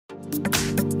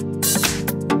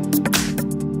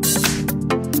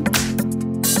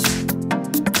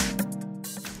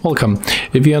Welcome.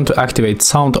 If you want to activate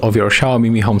sound of your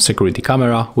Xiaomi Mi Home security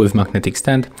camera with magnetic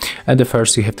stand, at the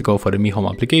first you have to go for the Mi Home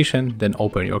application, then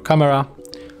open your camera.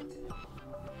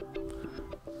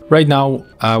 Right now,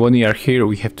 when we are here,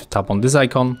 we have to tap on this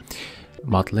icon,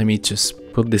 but let me just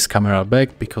put this camera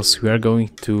back because we are going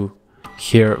to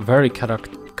hear very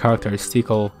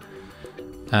characteristical,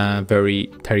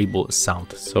 very terrible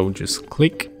sound. So just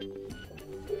click.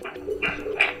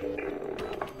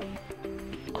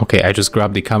 Okay, I just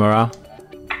grabbed the camera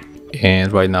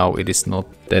and right now it is not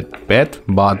that bad,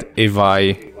 but if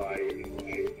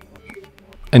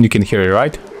and you can hear it,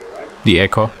 right? The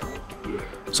echo.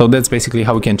 So that's basically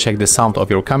how we can check the sound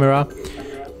of your camera.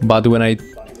 But when I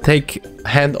take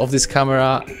hand of this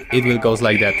camera, it will goes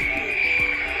like that.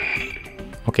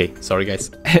 Okay, sorry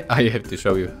guys, I have to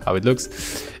show you how it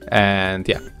looks. And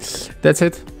yeah, that's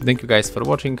it. Thank you guys for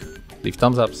watching. Leave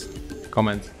thumbs ups,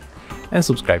 comment and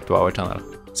subscribe to our channel.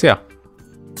 See ya!